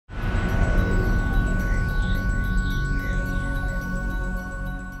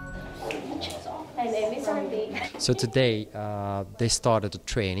So today they started a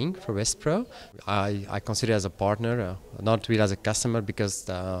training for Westpro. I consider as a partner, not really as a customer, because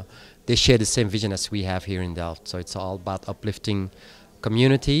they share the same vision as we have here in Delft. So it's all about uplifting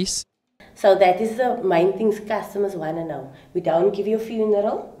communities. So that is the main things customers want to know. We don't give you a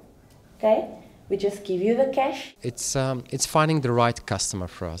funeral, okay? We just give you the cash. It's finding the right customer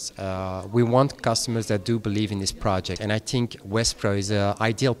for us. We want customers that do believe in this project, and I think Westpro is an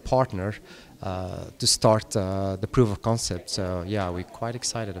ideal partner to start the proof of concept. So yeah, we're quite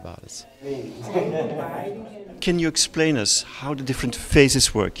excited about it. Can you explain us how the different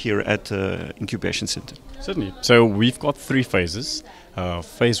phases work here at the Incubation Center? Certainly. So we've got 3 phases.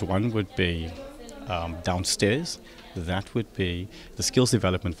 Phase 1 would be downstairs. That would be the skills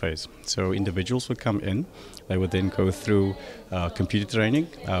development phase. So individuals would come in, they would then go through computer training,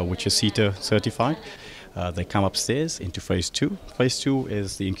 which is CETA certified. They come upstairs into phase 2. Phase 2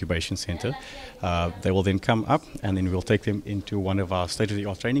 is the incubation center. They will then come up, and then we'll take them into one of our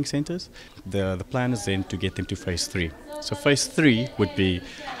state-of-the-art training centers. The plan is then to get them to phase 3. So phase 3 would be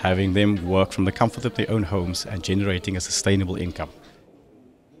having them work from the comfort of their own homes and generating a sustainable income.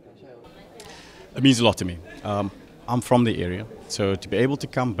 It means a lot to me. I'm from the area, so to be able to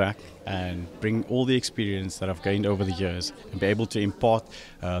come back and bring all the experience that I've gained over the years and be able to impart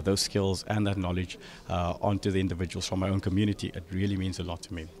those skills and that knowledge onto the individuals from my own community, it really means a lot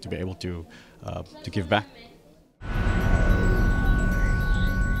to me to be able to give back.